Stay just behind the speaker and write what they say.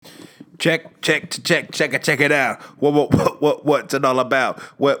Check it out. What's it all about?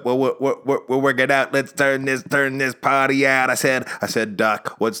 We're working out. Let's turn this party out. I said,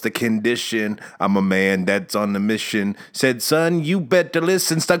 Doc, what's the condition? I'm a man that's on a mission. Said, son, you better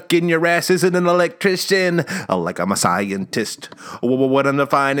listen. Stuck in your ass isn't an electrician. Like I'm a scientist. What I'm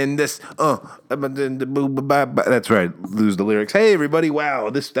defining this. That's right. Lose the lyrics. Hey, everybody. Wow,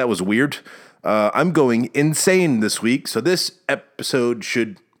 that was weird. I'm going insane this week, so this episode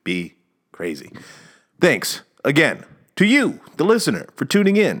should be crazy. Thanks again to you, the listener, for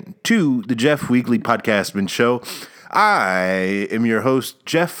tuning in to the Jeff Weekly-Podcastman show. I am your host,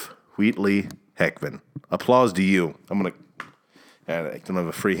 Jeff Wheatley-Heckman. Applause to you. I don't have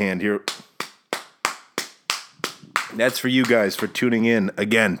a free hand here. That's for you guys for tuning in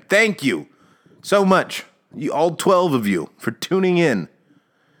again. Thank you so much, you all 12 of you, for tuning in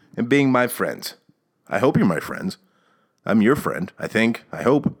and being my friends. I hope you're my friends. I'm your friend, I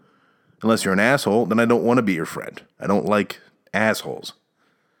hope. Unless you're an asshole, then I don't want to be your friend. I don't like assholes.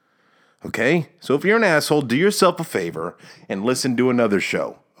 Okay? So if you're an asshole, do yourself a favor and listen to another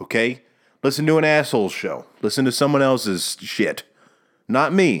show, okay? Listen to an asshole show. Listen to someone else's shit.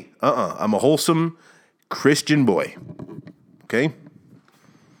 Not me. I'm a wholesome Christian boy. Okay?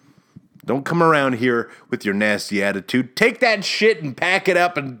 Don't come around here with your nasty attitude. Take that shit and pack it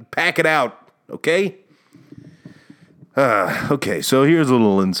up and pack it out, okay? Okay, so here's a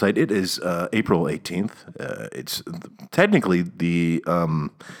little insight. It is April 18th. It's technically the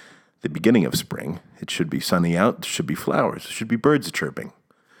beginning of spring. It should be sunny out. There should be flowers. There should be birds chirping.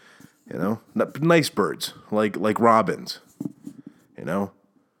 You know, nice birds, like robins. You know,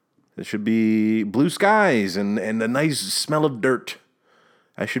 there should be blue skies and a nice smell of dirt.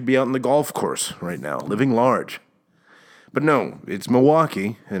 I should be out on the golf course right now, living large. But no, it's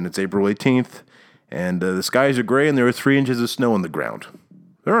Milwaukee, and it's April 18th. And the skies are gray, and there are 3 inches of snow on the ground.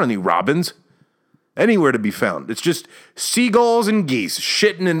 There aren't any robins anywhere to be found. It's just seagulls and geese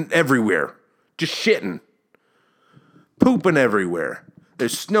shitting everywhere. Just shitting. Pooping everywhere.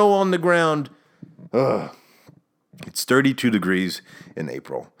 There's snow on the ground. Ugh. It's 32 degrees in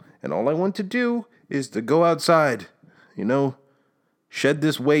April. And all I want to do is to go outside, shed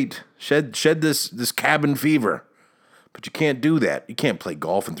this weight, shed this cabin fever. But you can't do that. You can't play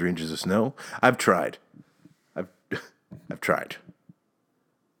golf in 3 inches of snow. I've tried. I've tried.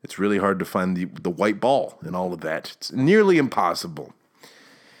 It's really hard to find the white ball and all of that. It's nearly impossible.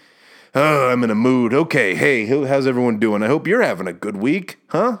 Oh, I'm in a mood. Okay, hey, how's everyone doing? I hope you're having a good week,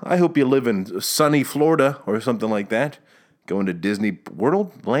 huh? I hope you live in sunny Florida or something like that. Going to Disney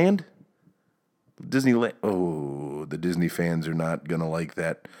World Land? Disneyland. Oh, the Disney fans are not going to like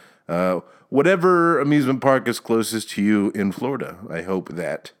that. Whatever amusement park is closest to you in Florida, I hope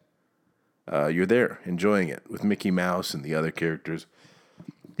that you're there enjoying it with Mickey Mouse and the other characters.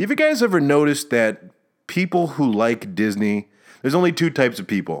 Have you guys ever noticed that people who like Disney, there's only 2 types of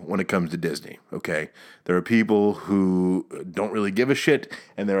people when it comes to Disney, okay? There are people who don't really give a shit,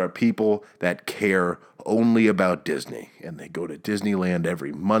 and there are people that care only about Disney. And they go to Disneyland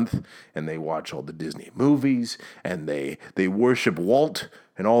every month, and they watch all the Disney movies, and they worship Walt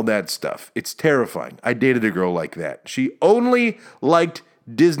and all that stuff. It's terrifying. I dated a girl like that. She only liked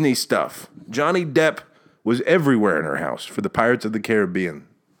Disney stuff. Johnny Depp was everywhere in her house for the Pirates of the Caribbean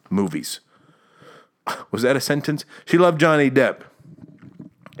movies. Was that a sentence? She loved Johnny Depp.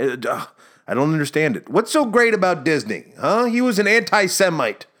 I don't understand it. What's so great about Disney? Huh? He was an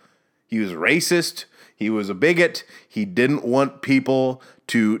anti-Semite. He was racist. He was a bigot. He didn't want people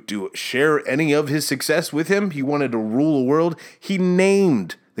to share any of his success with him. He wanted to rule the world. He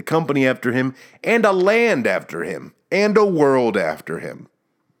named the company after him, and a land after him, and a world after him.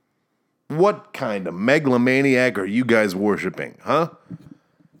 What kind of megalomaniac are you guys worshiping, huh?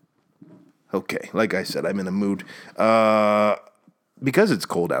 Okay, like I said, I'm in a mood. Because it's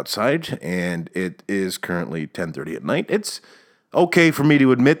cold outside, and it is currently 10:30 at night, it's okay for me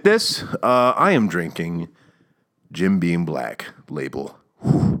to admit this. I am drinking Jim Beam Black label.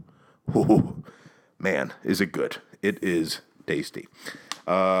 Man, is it good. It is tasty.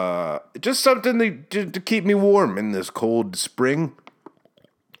 Just something to keep me warm in this cold spring.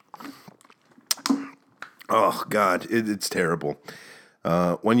 Oh, God, it's terrible.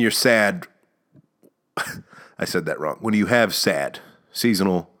 When you're sad, I said that wrong. When you have sad,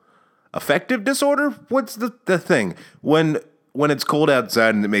 seasonal affective disorder, what's the thing? When it's cold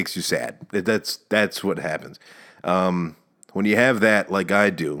outside and it makes you sad, that's what happens. When you have that, like I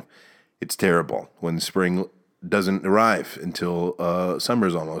do, it's terrible. When spring doesn't arrive until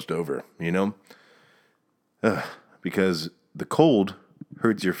summer's almost over, because the cold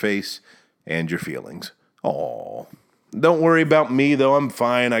hurts your face and your feelings. Oh, Don't worry about me, though. I'm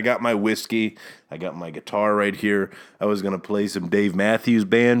fine. I got my whiskey. I got my guitar right here. I was going to play some Dave Matthews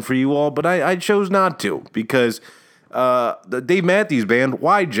Band for you all, but I chose not to because the Dave Matthews Band,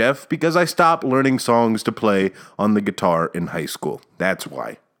 why, Jeff? Because I stopped learning songs to play on the guitar in high school. That's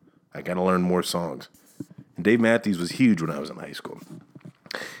why. I got to learn more songs. And Dave Matthews was huge when I was in high school.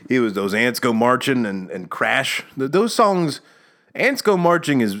 He was those Ants Go Marching and Crash. Those songs... Ants Go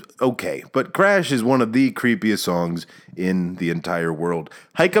Marching is okay, but Crash is one of the creepiest songs in the entire world.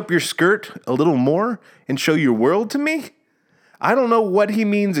 Hike up your skirt a little more and show your world to me? I don't know what he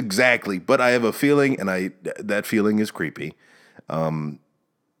means exactly, but I have a feeling, and that feeling is creepy. I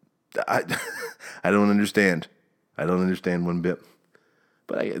don't understand. I don't understand one bit.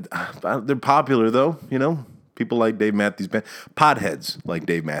 But they're popular, though, you know? People like Dave Matthews Band. Potheads like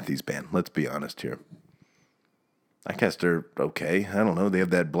Dave Matthews Band. Let's be honest here. I guess they're okay. I don't know. They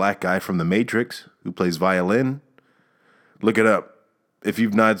have that black guy from The Matrix who plays violin. Look it up. If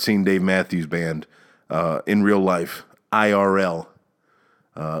you've not seen Dave Matthews Band in real life, IRL,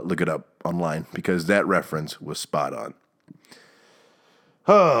 look it up online because that reference was spot on.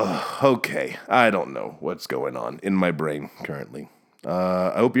 Oh, okay. I don't know what's going on in my brain currently.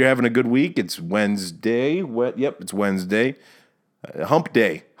 I hope you're having a good week. It's Wednesday. Yep, it's Wednesday. Hump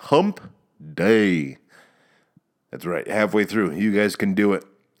day. Hump day. That's right. Halfway through. You guys can do it.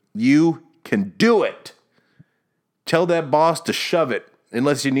 You can do it. Tell that boss to shove it,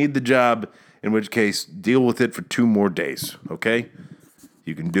 unless you need the job, in which case, deal with it for 2 more days, okay?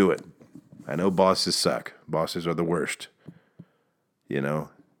 You can do it. I know bosses suck. Bosses are the worst. You know,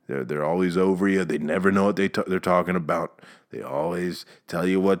 they're always over you. They never know what they're talking about. They always tell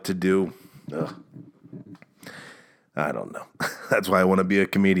you what to do. Ugh. I don't know. That's why I want to be a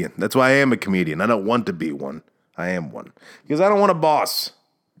comedian. That's why I am a comedian. I don't want to be one. I am one. Because I don't want a boss.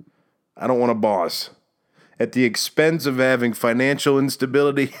 I don't want a boss. At the expense of having financial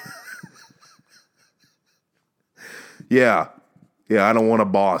instability. Yeah, I don't want a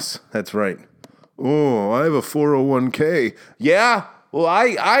boss. That's right. Oh, I have a 401k. Yeah? Well,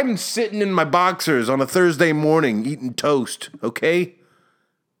 I'm sitting in my boxers on a Thursday morning eating toast, okay?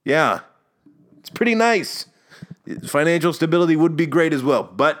 Yeah. It's pretty nice. Financial stability would be great as well.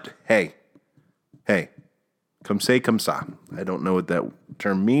 But, hey. Comme c'est, comme ça. I don't know what that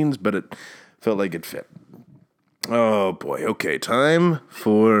term means, but it felt like it fit. Oh, boy. Okay, time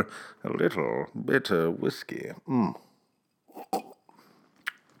for a little bit of whiskey.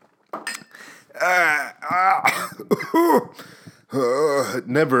 It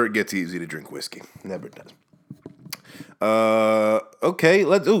never gets easy to drink whiskey. Never does.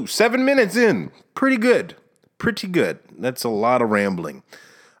 Okay, 7 minutes in. Pretty good. That's a lot of rambling.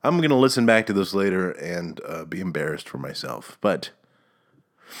 I'm going to listen back to this later and be embarrassed for myself. But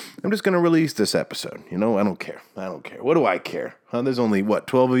I'm just going to release this episode. You know, I don't care. What do I care? Huh? There's only,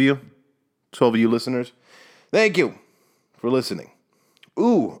 12 of you? 12 of you listeners? Thank you for listening.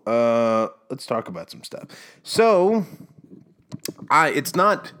 Let's talk about some stuff. So,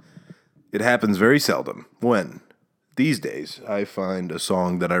 it happens very seldom when, these days, I find a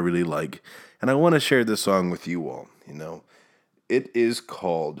song that I really like, and I want to share this song with you all, you know. It is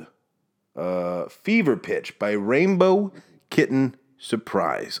called Fever Pitch by Rainbow Kitten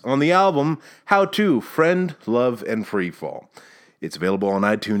Surprise on the album How To, Friend, Love, and Free Fall. It's available on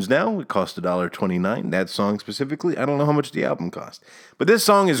iTunes now. It costs $1.29. That song specifically, I don't know how much the album cost. But this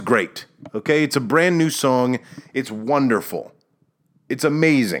song is great, okay? It's a brand new song. It's wonderful. It's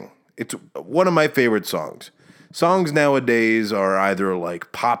amazing. It's one of my favorite songs. Songs nowadays are either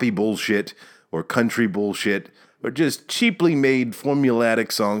like poppy bullshit or country bullshit or just cheaply made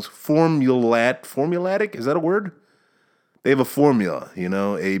formulatic songs. Formulatic? Is that a word? They have a formula, you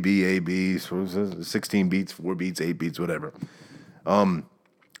know, A, B, 16 beats, 4 beats, 8 beats, whatever.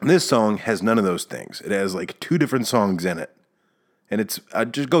 This song has none of those things. It has like 2 different songs in it. And it's,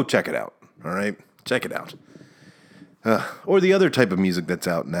 just go check it out, all right? Check it out. Or the other type of music that's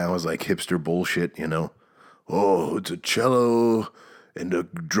out now is like hipster bullshit, you know. Oh, it's a cello and a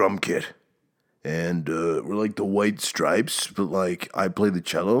drum kit. And we're like the White Stripes, but like I play the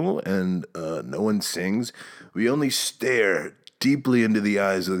cello and no one sings. We only stare deeply into the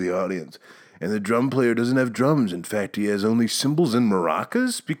eyes of the audience. And the drum player doesn't have drums. In fact, he has only cymbals and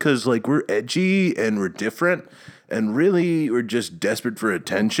maracas because like we're edgy and we're different. And really, we're just desperate for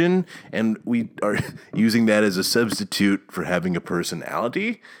attention. And we are using that as a substitute for having a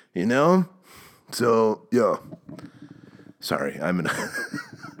personality, you know? So, yeah. Sorry, I'm in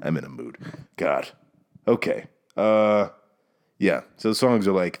a mood. God. Okay. Yeah, so songs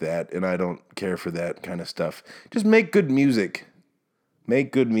are like that, and I don't care for that kind of stuff. Just make good music.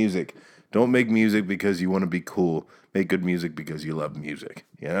 Make good music. Don't make music because you want to be cool. Make good music because you love music,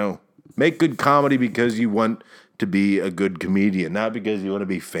 you know? Make good comedy because you want to be a good comedian, not because you want to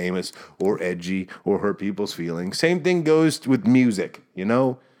be famous or edgy or hurt people's feelings. Same thing goes with music, you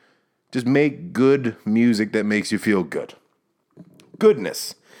know? Just make good music that makes you feel good.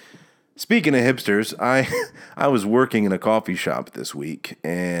 Goodness. Speaking of hipsters, I was working in a coffee shop this week,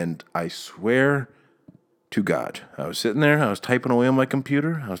 and I swear to God, I was sitting there, I was typing away on my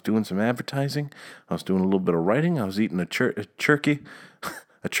computer, I was doing some advertising, I was doing a little bit of writing, I was eating a turkey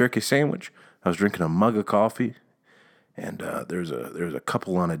sandwich, I was drinking a mug of coffee, and there's a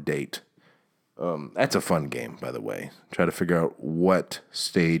couple on a date. That's a fun game, by the way. Try to figure out what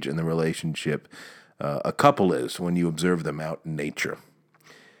stage in the relationship a couple is when you observe them out in nature.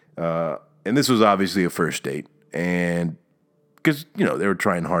 And this was obviously a first date, and because, you know, they were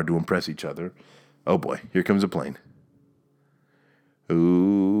trying hard to impress each other. Oh boy, here comes a plane.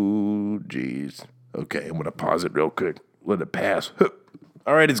 Ooh, geez. Okay, I'm going to pause it real quick. Let it pass.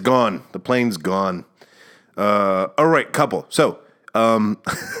 All right, it's gone. The plane's gone. All right, couple. So,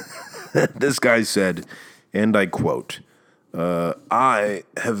 this guy said, and I quote, I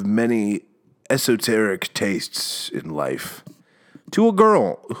have many esoteric tastes in life. To a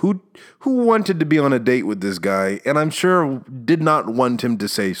girl who wanted to be on a date with this guy, and I'm sure did not want him to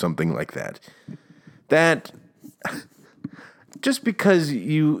say something like that. That, just because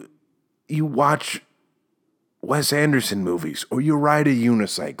you watch Wes Anderson movies, or you ride a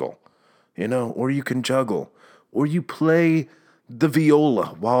unicycle, you know, or you can juggle, or you play the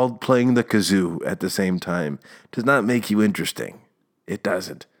viola while playing the kazoo at the same time, does not make you interesting. It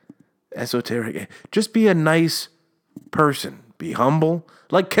doesn't. Esoteric. Just be a nice person. Be humble.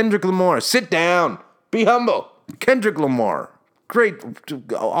 Like Kendrick Lamar. Sit down. Be humble. Kendrick Lamar. Great,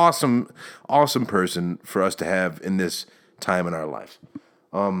 awesome person for us to have in this time in our life.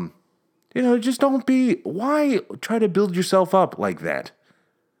 You know, just don't be... Why try to build yourself up like that?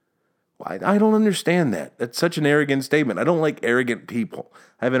 I don't understand that. That's such an arrogant statement. I don't like arrogant people.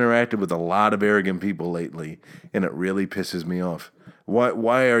 I've interacted with a lot of arrogant people lately, and it really pisses me off.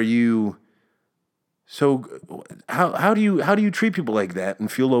 Why are you... So how do you treat people like that and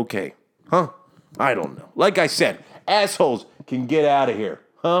feel okay? Huh? I don't know. Like I said, assholes can get out of here.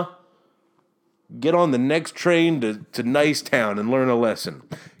 Huh? Get on the next train to Nice Town and learn a lesson.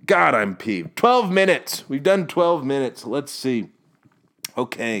 God, I'm peeved. 12 minutes. We've done 12 minutes. Let's see.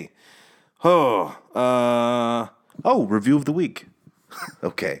 Okay. Review of the week.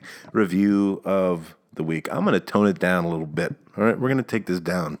 Okay. Review of the week. I'm going to tone it down a little bit. All right, we're going to take this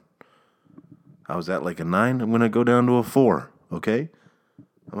down. I was at like a 9. I'm going to go down to a 4, okay?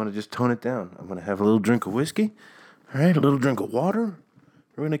 I'm going to just tone it down. I'm going to have a little drink of whiskey, all right, a little drink of water.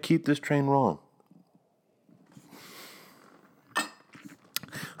 We're going to keep this train rolling.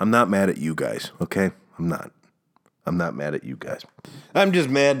 I'm not mad at you guys, okay? I'm not mad at you guys. I'm just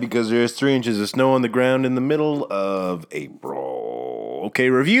mad because there's 3 inches of snow on the ground in the middle of April. Okay,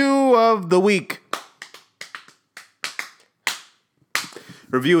 review of the week.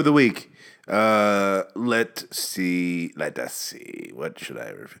 Review of the week. Let us see. What should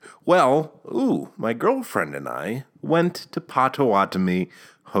I review? Well, my girlfriend and I went to Potawatomi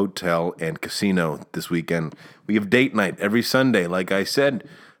Hotel and Casino this weekend. We have date night every Sunday, like I said,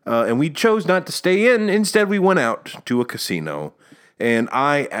 and we chose not to stay in. Instead, we went out to a casino, and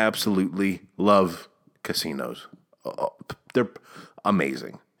I absolutely love casinos. They're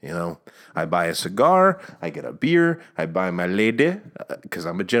amazing. You know, I buy a cigar, I get a beer, I buy my lady, because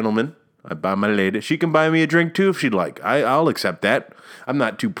I'm a gentleman. I buy my lady. She can buy me a drink too if she'd like. I'll accept that. I'm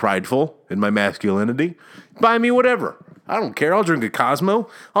not too prideful in my masculinity. Buy me whatever. I don't care. I'll drink a Cosmo.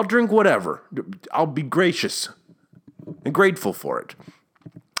 I'll drink whatever. I'll be gracious and grateful for it.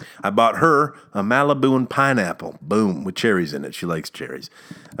 I bought her a Malibu and pineapple. Boom, with cherries in it. She likes cherries.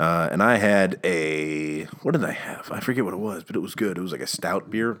 And I had what did I have? I forget what it was, but it was good. It was like a stout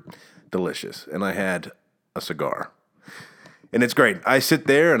beer. Delicious. And I had a cigar. And it's great. I sit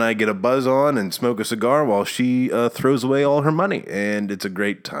there and I get a buzz on and smoke a cigar while she throws away all her money. And it's a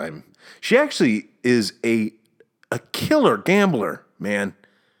great time. She actually is a killer gambler, man.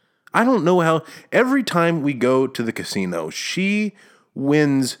 I don't know how. Every time we go to the casino, she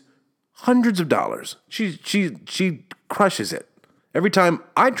wins hundreds of dollars. She crushes it. Every time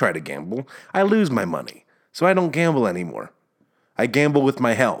I try to gamble, I lose my money. So I don't gamble anymore. I gamble with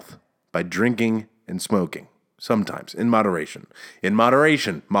my health by drinking and smoking. Sometimes, in moderation. In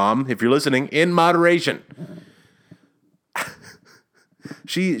moderation, Mom, if you're listening, in moderation.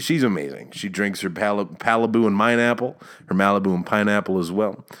 She's amazing. She drinks her Malibu and pineapple as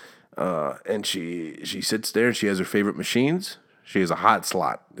well. And she sits there and she has her favorite machines. She has a hot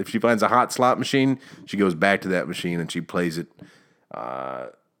slot. If she finds a hot slot machine, she goes back to that machine and she plays it.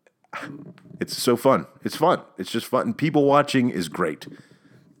 It's so fun. It's fun. It's just fun. And people watching is great.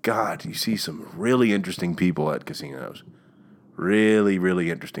 God, you see some really interesting people at casinos. Really, really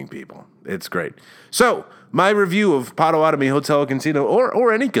interesting people. It's great. So, my review of Potawatomi Hotel Casino,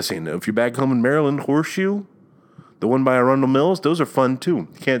 or any casino. If you're back home in Maryland, Horseshoe, the one by Arundel Mills, those are fun too.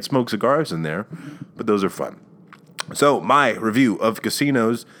 You can't smoke cigars in there, but those are fun. So, my review of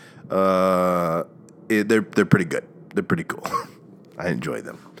casinos, they're pretty good. They're pretty cool. I enjoy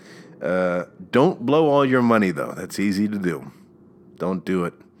them. Don't blow all your money, though. That's easy to do. Don't do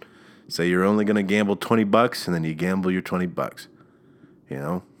it. Say you're only going to gamble $20, and then you gamble your $20. You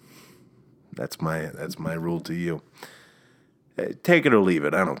know, that's my rule to you. Take it or leave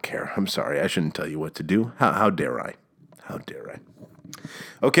it. I don't care. I'm sorry. I shouldn't tell you what to do. How dare I? How dare I?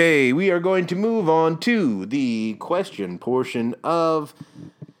 Okay, we are going to move on to the question portion of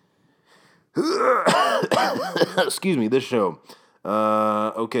excuse me, this show.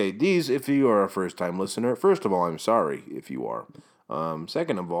 Okay, these, if you are a first-time listener, first of all, I'm sorry if you are.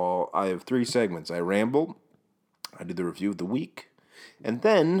 Second of all, I have 3 segments. I ramble, I do the review of the week, and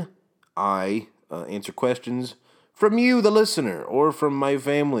then I answer questions from you, the listener, or from my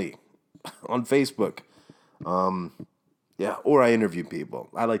family on Facebook. Or I interview people.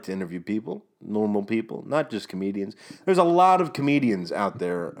 I like to interview people, normal people, not just comedians. There's a lot of comedians out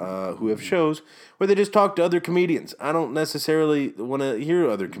there who have shows where they just talk to other comedians. I don't necessarily want to hear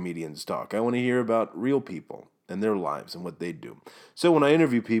other comedians talk. I want to hear about real people and their lives and what they do. So when I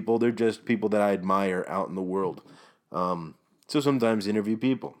interview people, they're just people that I admire out in the world. So sometimes I interview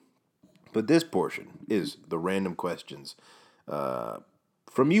people. But this portion is the random questions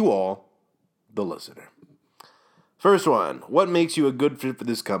from you all, the listener. First one, what makes you a good fit for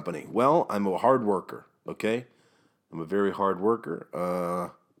this company? Well, I'm a hard worker, okay? I'm a very hard worker.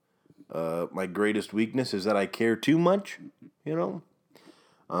 My greatest weakness is that I care too much, you know?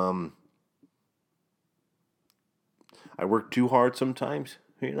 I work too hard sometimes,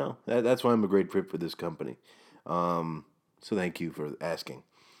 you know? That's why I'm a great fit for this company. So thank you for asking.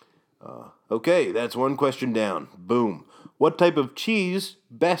 Okay, that's one question down. Boom. What type of cheese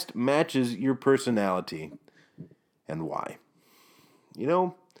best matches your personality and why? You know,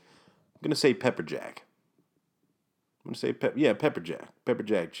 I'm going to say pepper jack. I'm going to say pepper jack. Pepper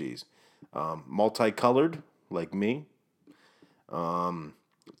jack cheese. Multicolored, like me.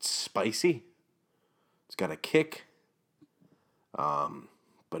 It's spicy. It's got a kick.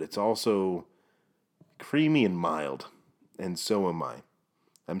 But it's also creamy and mild. And so am I.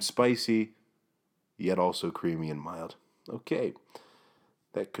 I'm spicy, yet also creamy and mild. Okay.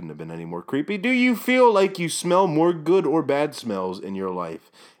 That couldn't have been any more creepy. Do you feel like you smell more good or bad smells in your life?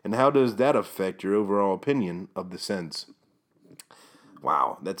 And how does that affect your overall opinion of the scents?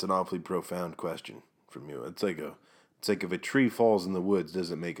 Wow, that's an awfully profound question from you. It's like if a tree falls in the woods,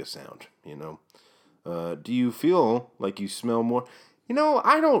 does it make a sound, you know? Do you feel like you smell more? You know,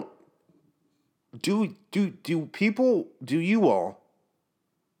 I don't. Do you all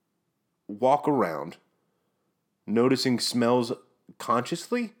walk around noticing smells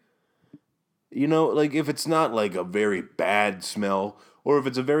consciously? You know, like if it's not like a very bad smell or if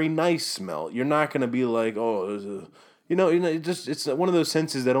it's a very nice smell, you're not going to be like, oh, it's one of those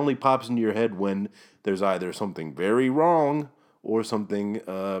senses that only pops into your head when there's either something very wrong or something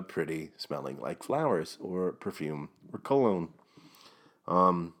pretty smelling, like flowers or perfume or cologne.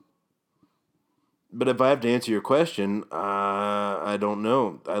 But if I have to answer your question, I don't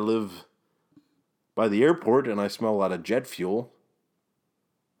know. I live by the airport and I smell a lot of jet fuel.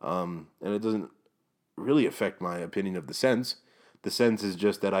 And it doesn't really affect my opinion of the scents. The sense is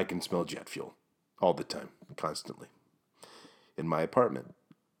just that I can smell jet fuel all the time, constantly, in my apartment.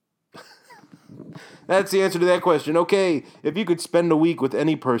 That's the answer to that question. Okay, if you could spend a week with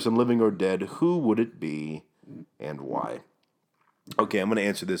any person, living or dead, who would it be and why? Okay, I'm going to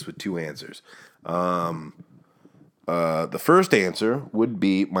answer this with 2 answers. The first answer would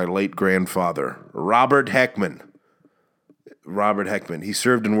be my late grandfather, Robert Heckman. Robert Heckman. He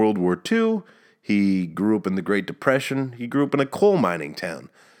served in World War II. He grew up in the Great Depression. He grew up in a coal mining town.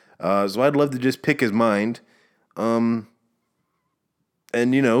 So I'd love to just pick his mind. And,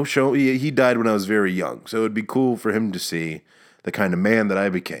 you know, he died when I was very young. So it'd be cool for him to see the kind of man that I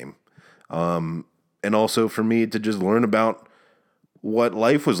became. And also for me to just learn about what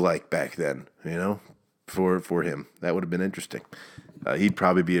life was like back then, you know, for him. That would have been interesting. He'd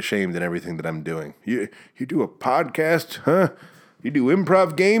probably be ashamed in everything that I'm doing. You do a podcast, huh? You do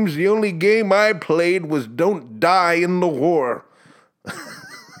improv games? The only game I played was Don't Die in the War.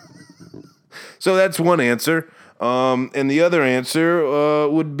 So that's one answer. And the other answer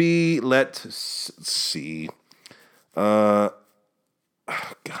would be, let's see. God,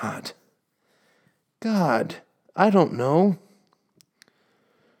 I don't know.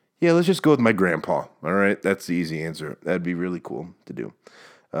 Yeah, let's just go with my grandpa. All right, that's the easy answer. That'd be really cool to do.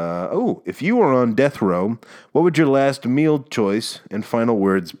 If you were on death row, what would your last meal choice and final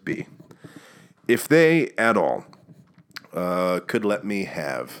words be? If they, at all, could let me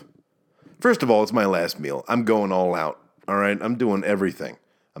have... First of all, it's my last meal. I'm going all out, all right? I'm doing everything.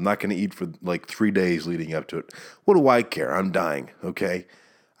 I'm not going to eat for like 3 days leading up to it. What do I care? I'm dying, okay?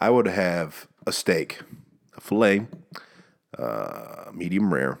 I would have a steak, a filet,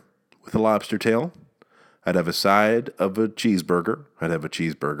 medium rare, with a lobster tail. I'd have a side of a cheeseburger. I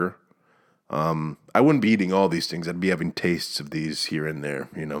wouldn't be eating all these things. I'd be having tastes of these here and there,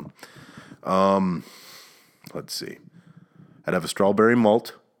 you know. Let's see. I'd have a strawberry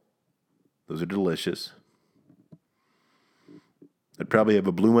malt. Those are delicious. I'd probably have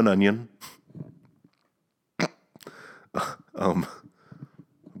a bloomin' onion.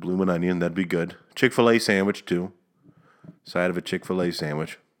 Bloomin' onion, that'd be good. Chick-fil-A sandwich, too. Side of a Chick-fil-A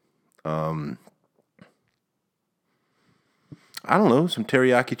sandwich. I don't know, some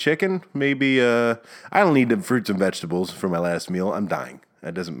teriyaki chicken. Maybe, I don't need the fruits and vegetables for my last meal. I'm dying.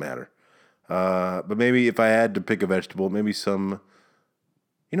 That doesn't matter. But maybe if I had to pick a vegetable, maybe some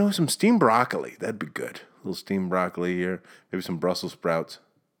steamed broccoli. That'd be good. A little steamed broccoli here. Maybe some Brussels sprouts.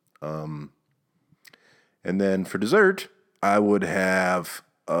 And then for dessert, I would have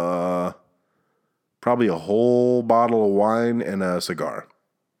probably a whole bottle of wine and a cigar.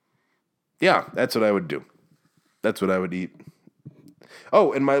 Yeah, that's what I would do. That's what I would eat.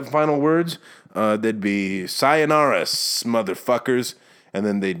 Oh, and my final words, they'd be sayonara, motherfuckers, and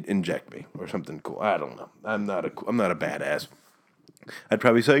then they'd inject me or something cool. I don't know. I'm not a badass. I'd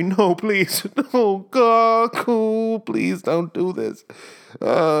probably say, no, please. Oh, God, cool. Please don't do this.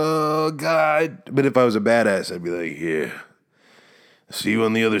 Oh, God. But if I was a badass, I'd be like, yeah. See you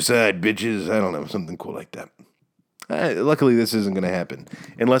on the other side, bitches. I don't know. Something cool like that. Luckily, this isn't going to happen.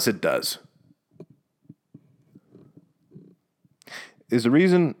 Unless it does. Is the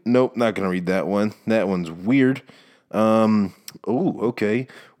reason? Nope, not going to read that one. That one's weird. Okay.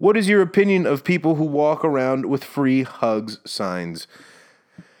 What is your opinion of people who walk around with free hugs signs?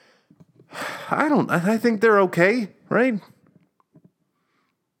 I think they're okay, right?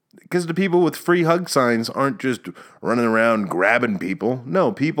 Because the people with free hug signs aren't just running around grabbing people.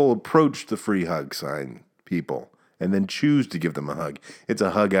 No, people approach the free hug sign people and then choose to give them a hug. It's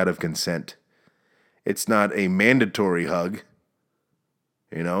a hug out of consent. It's not a mandatory hug.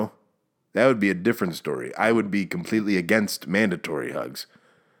 You know? That would be a different story. I would be completely against mandatory hugs.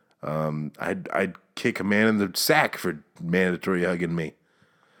 I'd kick a man in the sack for mandatory hugging me.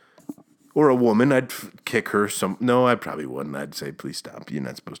 Or a woman, I'd kick her No, I probably wouldn't. I'd say, please stop. You're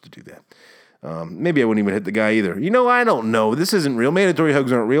not supposed to do that. Maybe I wouldn't even hit the guy either. I don't know. This isn't real. Mandatory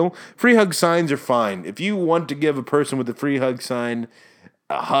hugs aren't real. Free hug signs are fine. If you want to give a person with a free hug sign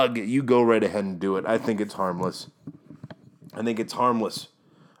a hug, you go right ahead and do it. I think it's harmless.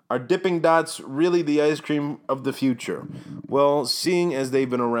 Are Dipping Dots really the ice cream of the future? Well, seeing as they've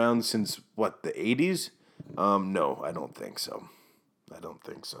been around since, the 80s? No, I don't think so.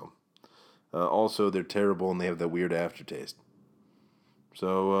 Also, they're terrible and they have that weird aftertaste.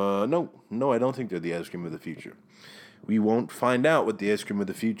 So, no, I don't think they're the ice cream of the future. We won't find out what the ice cream of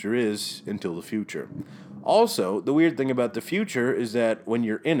the future is until the future. Also, the weird thing about the future is that when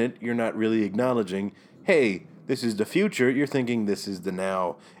you're in it, you're not really acknowledging, hey, this is the future. You're thinking this is the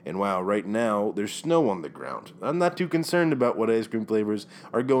now. And wow, right now, there's snow on the ground. I'm not too concerned about what ice cream flavors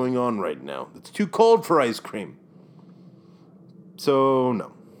are going on right now. It's too cold for ice cream. So,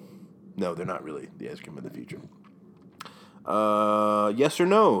 no. No, they're not really the ice cream of the future. Yes or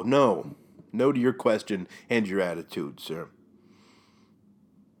no? No. No to your question and your attitude, sir.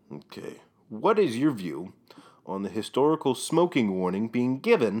 Okay. What is your view on the historical smoking warning being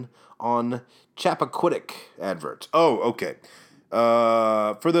given on Chappaquiddick adverts? Oh, okay.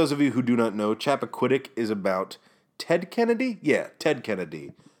 For those of you who do not know, Chappaquiddick is about Ted Kennedy? Yeah, Ted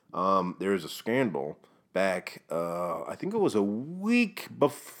Kennedy. There is a scandal back, I think it was a week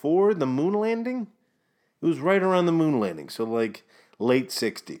before the moon landing. It was right around the moon landing, so like late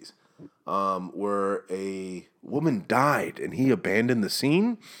 60s, where a woman died and he abandoned the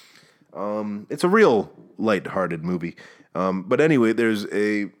scene. It's a real lighthearted movie. But anyway, there's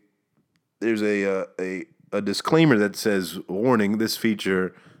a disclaimer that says, warning,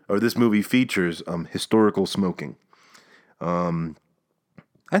 this movie features historical smoking.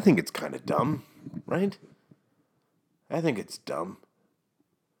 I think it's kind of dumb, right? I think it's dumb.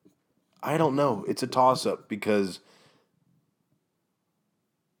 I don't know. It's a toss-up because,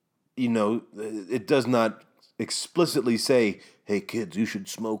 it does not explicitly say, hey, kids, you should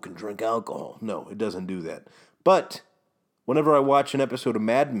smoke and drink alcohol. No, it doesn't do that. But whenever I watch an episode of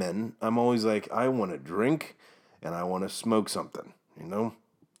Mad Men, I'm always like, I want to drink and I want to smoke something,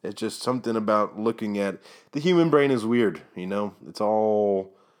 It's just something about looking at... The human brain is weird,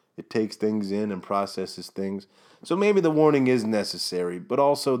 It takes things in and processes things. So maybe the warning is necessary, but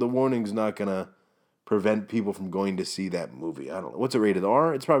also the warning's not going to prevent people from going to see that movie. I don't know. What's it rated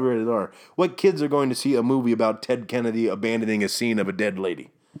R? It's probably rated R. What kids are going to see a movie about Ted Kennedy abandoning a scene of a dead lady?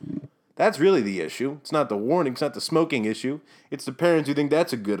 That's really the issue. It's not the warning. It's not the smoking issue. It's the parents who think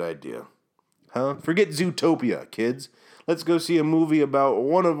that's a good idea. Huh? Forget Zootopia, kids. Let's go see a movie about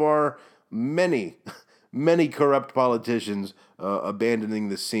one of our many, many corrupt politicians abandoning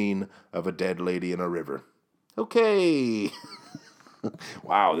the scene of a dead lady in a river. Okay.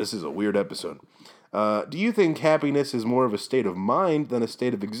 Wow, this is a weird episode. Do you think happiness is more of a state of mind than a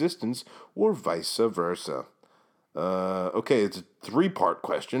state of existence, or vice versa? Okay, it's a 3-part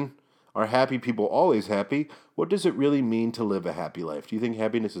question. Are happy people always happy? What does it really mean to live a happy life? Do you think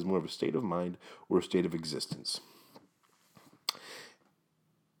happiness is more of a state of mind or a state of existence?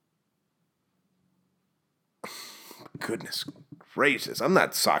 Goodness gracious, I'm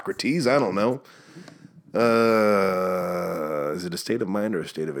not Socrates. I don't know. Is it a state of mind or a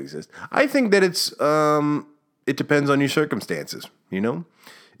state of existence? I think that it depends on your circumstances,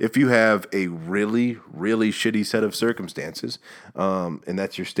 If you have a really, really shitty set of circumstances, and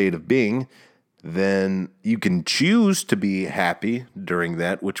that's your state of being, then you can choose to be happy during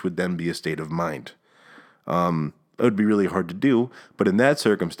that, which would then be a state of mind. It would be really hard to do, but in that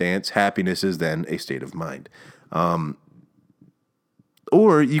circumstance, happiness is then a state of mind.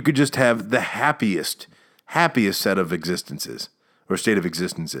 Or you could just have the happiest set of existences, or state of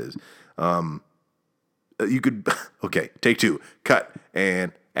existences. You could, okay, take 2, cut,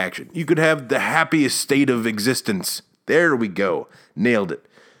 and action. You could have the happiest state of existence. There we go. Nailed it.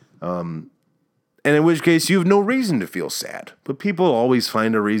 And in which case you have no reason to feel sad. But people always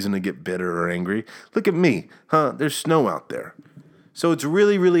find a reason to get bitter or angry. Look at me. There's snow out there. So it's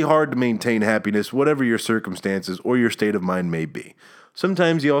really, really hard to maintain happiness, whatever your circumstances or your state of mind may be.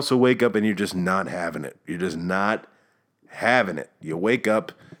 Sometimes you also wake up and you're just not having it. You're just not having it. You wake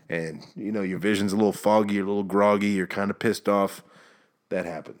up and, your vision's a little foggy, a little groggy, you're kind of pissed off. That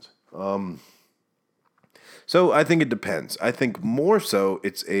happens. So I think it depends. I think more so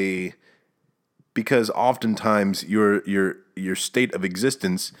because oftentimes your state of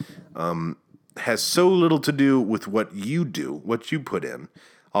existence has so little to do with what you do, what you put in.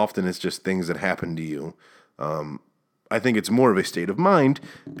 Often it's just things that happen to you. I think it's more of a state of mind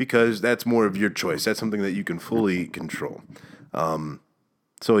because that's more of your choice. That's something that you can fully control.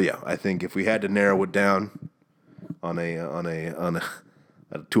 So yeah, I think if we had to narrow it down on a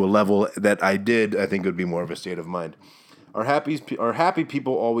to a level that I did, I think it would be more of a state of mind. Are happy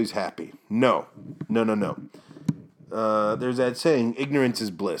people always happy? No. There's that saying, ignorance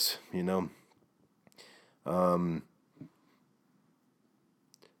is bliss,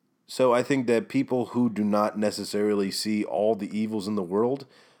 So I think that people who do not necessarily see all the evils in the world,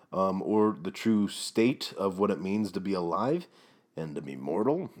 or the true state of what it means to be alive and to be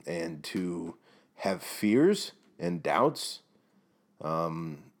mortal and to have fears and doubts,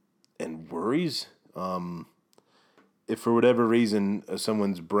 and worries, if for whatever reason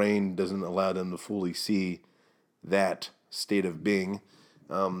someone's brain doesn't allow them to fully see that state of being,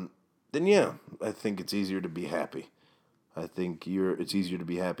 then yeah, I think it's easier to be happy. I think it's easier to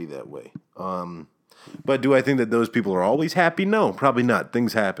be happy that way. But do I think that those people are always happy? No, probably not.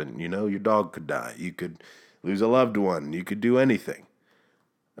 Things happen. Your dog could die. You could lose a loved one. You could do anything.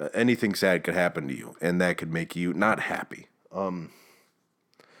 Anything sad could happen to you, and that could make you not happy.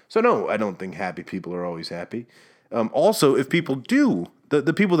 So no, I don't think happy people are always happy. Also, if people do,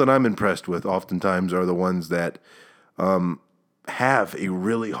 the people that I'm impressed with oftentimes are the ones that have a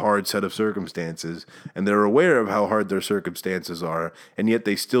really hard set of circumstances, and they're aware of how hard their circumstances are, and yet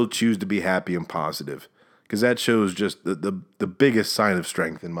they still choose to be happy and positive. Because that shows just the biggest sign of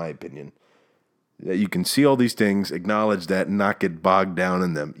strength, in my opinion. That you can see all these things, acknowledge that, and not get bogged down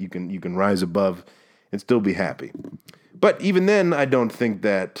in them. You can rise above and still be happy. But even then, I don't think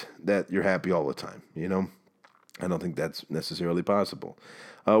that you're happy all the time, I don't think that's necessarily possible.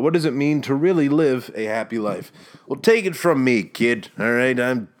 What does it mean to really live a happy life? Well, take it from me, kid, all right?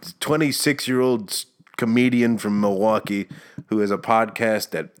 I'm a 26-year-old comedian from Milwaukee who has a podcast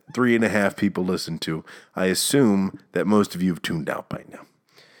that 3.5 people listen to. I assume that most of you have tuned out by now.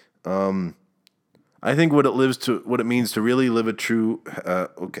 I think what it means to really live a true.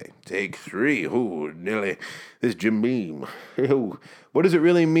 Okay, take three. Ooh, nearly this Jim Beam. Ooh. What does it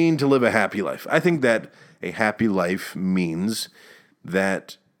really mean to live a happy life? I think that a happy life means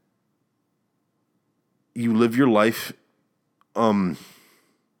that you live your life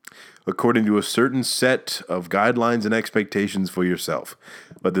according to a certain set of guidelines and expectations for yourself,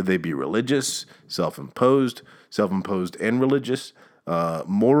 whether they be religious, self-imposed and religious,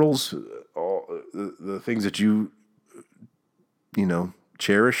 morals, all the things that you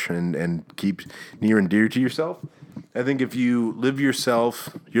cherish and keep near and dear to yourself. I think if you live your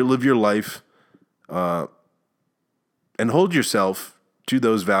life, and hold yourself to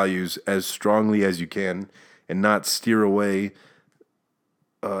those values as strongly as you can, and not steer away,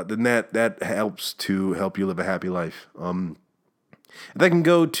 then that helps to help you live a happy life. That can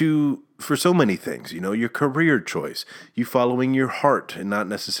go for so many things, your career choice, you following your heart and not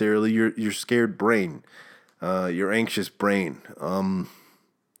necessarily your scared brain, your anxious brain.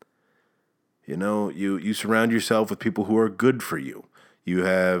 You surround yourself with people who are good for you. You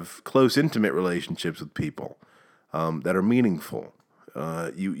have close, intimate relationships with people that are meaningful.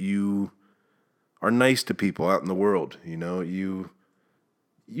 You are nice to people out in the world.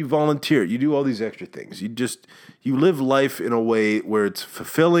 You volunteer. You do all these extra things. You live life in a way where it's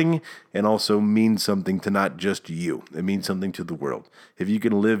fulfilling and also means something to not just you. It means something to the world. If you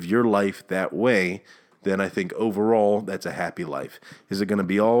can live your life that way, then I think overall that's a happy life. Is it going to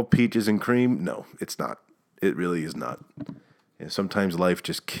be all peaches and cream? No, it's not. It really is not. And sometimes life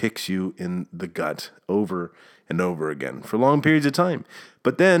just kicks you in the gut over and over again for long periods of time.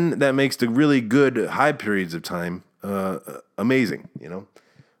 But then that makes the really good high periods of time amazing,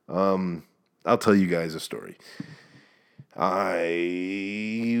 I'll tell you guys a story.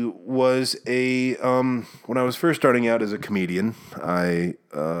 I was when I was first starting out as a comedian, I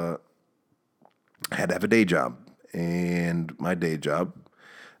had to have a day job. And my day job,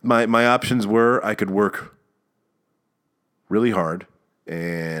 my options were I could work really hard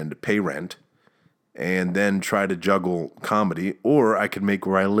and pay rent and then try to juggle comedy, or I could make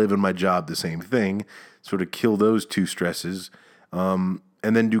where I live and my job the same thing, sort of kill those two stresses, and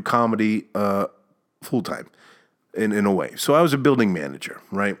then do comedy full time in a way. So I was a building manager,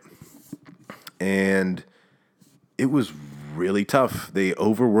 right? And it was really tough. They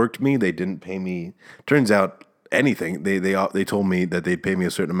overworked me. They didn't pay me. Turns out anything. They told me that they'd pay me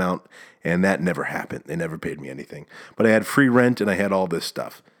a certain amount, and that never happened. They never paid me anything. But I had free rent and I had all this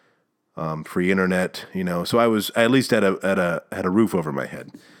stuff, free internet. So I at least had a roof over my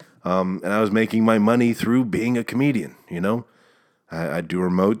head, and I was making my money through being a comedian. I do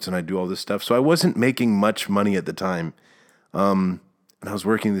remotes and I do all this stuff. So I wasn't making much money at the time. And I was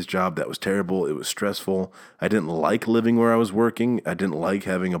working this job that was terrible. It was stressful. I didn't like living where I was working. I didn't like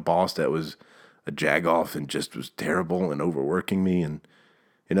having a boss that was a jagoff and just was terrible and overworking me. And,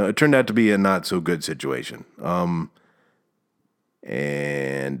 it turned out to be a not so good situation.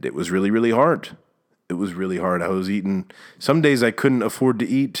 And it was really, really hard. It was really hard. I was eating, some days I couldn't afford to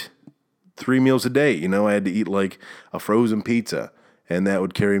eat 3 meals a day. I had to eat like a frozen pizza, and that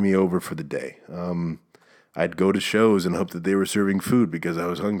would carry me over for the day. I'd go to shows and hope that they were serving food because I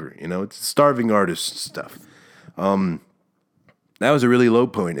was hungry. It's starving artist stuff. That was a really low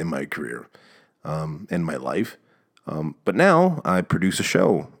point in my career, in my life. But now I produce a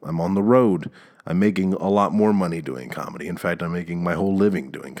show. I'm on the road. I'm making a lot more money doing comedy. In fact, I'm making my whole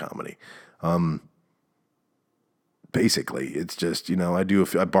living doing comedy. Basically, it's just, I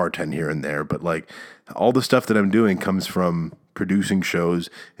bartend here and there, but like all the stuff that I'm doing comes from producing shows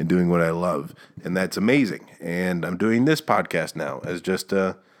and doing what I love. And that's amazing. And I'm doing this podcast now as just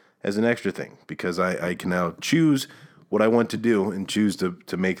as an extra thing because I can now choose what I want to do and choose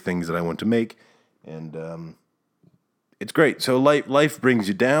to make things that I want to make. And it's great. So life brings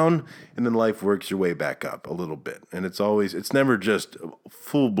you down, and then life works your way back up a little bit. And it's never just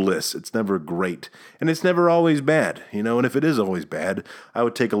full bliss. It's never great. And it's never always bad, and if it is always bad, I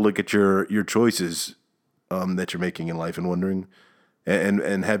would take a look at your choices that you're making in life and wondering,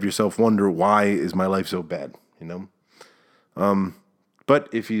 and have yourself wonder, why is my life so bad, But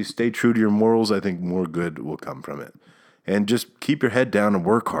if you stay true to your morals, I think more good will come from it. And just keep your head down and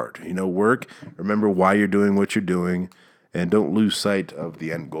work hard. Work, remember why you're doing what you're doing, and don't lose sight of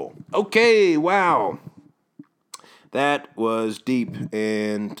the end goal. Okay, wow. That was deep,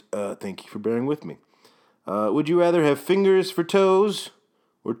 and thank you for bearing with me. Would you rather have fingers for toes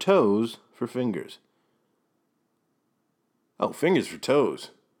or toes for fingers? Oh, fingers for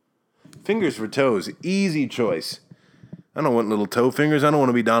toes. Fingers for toes. Easy choice. I don't want little toe fingers. I don't want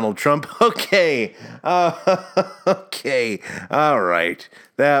to be Donald Trump. Okay. Okay. All right.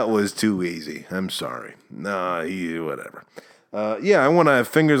 That was too easy. I'm sorry. Nah, whatever. Yeah, I want to have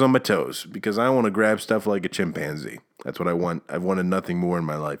fingers on my toes because I want to grab stuff like a chimpanzee. That's what I want. I've wanted nothing more in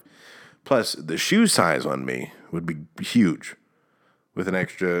my life. Plus, the shoe size on me would be huge with an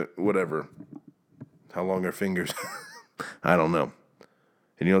extra, whatever. How long are fingers? I don't know.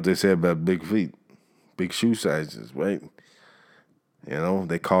 And you know what they say about big feet? Big shoe sizes, right? You know,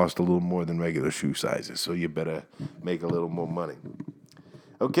 they cost a little more than regular shoe sizes, so you better make a little more money.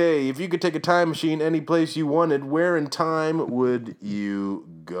 Okay, if you could take a time machine any place you wanted, where in time would you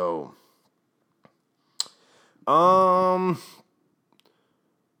go?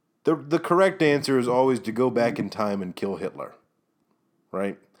 The correct answer is always to go back in time and kill Hitler,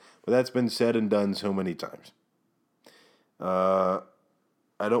 right? But that's been said and done so many times. I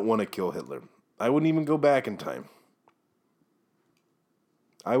don't want to kill Hitler. I wouldn't even go back in time.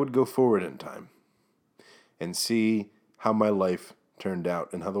 I would go forward in time and see how my life turned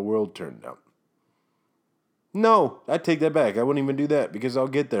out and how the world turned out. No, I take that back. I wouldn't even do that because I'll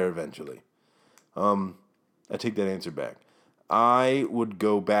get there eventually. I take that answer back. I would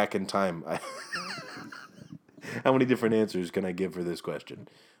go back in time. How many different answers can I give for this question?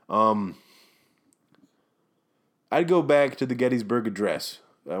 I'd go back to the Gettysburg Address.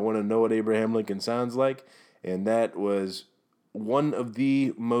 I want to know what Abraham Lincoln sounds like, and that was one of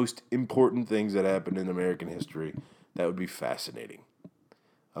the most important things that happened in American history. That would be fascinating.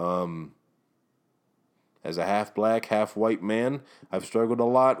 As a half-black, half-white man, I've struggled a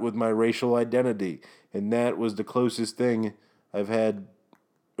lot with my racial identity, and that was the closest thing I've had,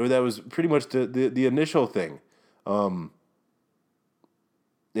 or that was pretty much the initial thing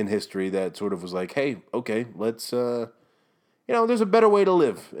in history that sort of was like, hey, okay, let's, there's a better way to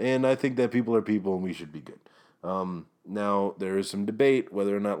live, and I think that people are people and we should be good. Now, there is some debate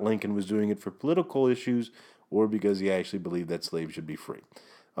whether or not Lincoln was doing it for political issues or because he actually believed that slaves should be free.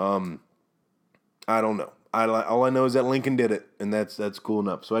 I don't know. All I know is that Lincoln did it, and that's cool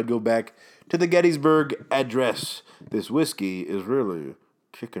enough. So I'd go back to the Gettysburg Address. This whiskey is really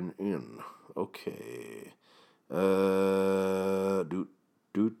kicking in. Okay. Doot.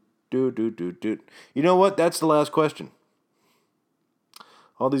 You know what? That's the last question.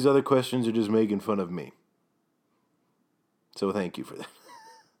 All these other questions are just making fun of me. So thank you for that.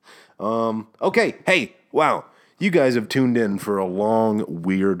 Okay. Hey, wow. You guys have tuned in for a long,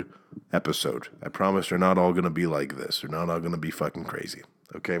 weird episode. I promise they're not all going to be like this. They're not all going to be fucking crazy.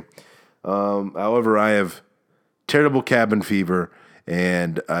 Okay? However, I have terrible cabin fever,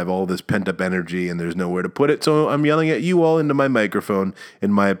 and I have all this pent-up energy, and there's nowhere to put it, so I'm yelling at you all into my microphone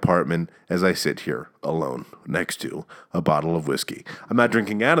in my apartment as I sit here alone next to a bottle of whiskey. I'm not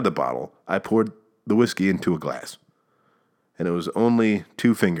drinking out of the bottle. I poured the whiskey into a glass, and it was only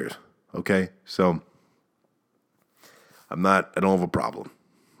 2 fingers. Okay? So I don't have a problem.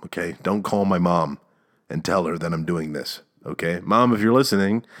 Okay? Don't call my mom and tell her that I'm doing this. Okay? Mom, if you're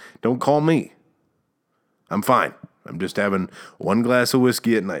listening, don't call me. I'm fine. I'm just having 1 glass of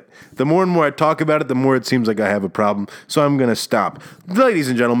whiskey at night. The more and more I talk about it, the more it seems like I have a problem, so I'm going to stop. Ladies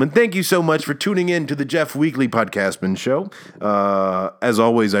and gentlemen, thank you so much for tuning in to the Jeff Weekly-Podcastman show. As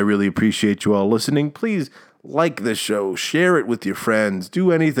always, I really appreciate you all listening. Please like this show. Share it with your friends.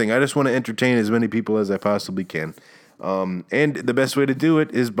 Do anything. I just want to entertain as many people as I possibly can. And the best way to do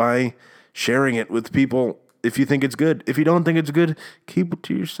it is by sharing it with people if you think it's good. If you don't think it's good, keep it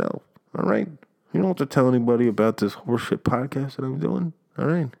to yourself. All right? You don't have to tell anybody about this horseshit podcast that I'm doing. All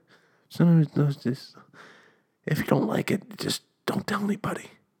right? Somebody knows this. If you don't like it, just don't tell anybody.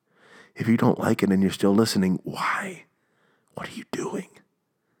 If you don't like it and you're still listening, why? What are you doing?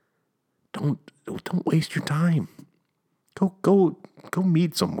 Don't waste your time. Go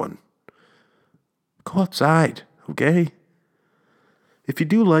meet someone. Go outside. Okay? If you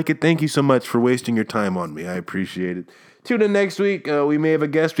do like it, thank you so much for wasting your time on me. I appreciate it. Tune in next week. We may have a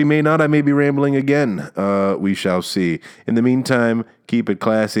guest. We may not. I may be rambling again. We shall see. In the meantime, keep it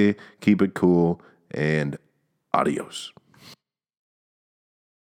classy, keep it cool, and adios.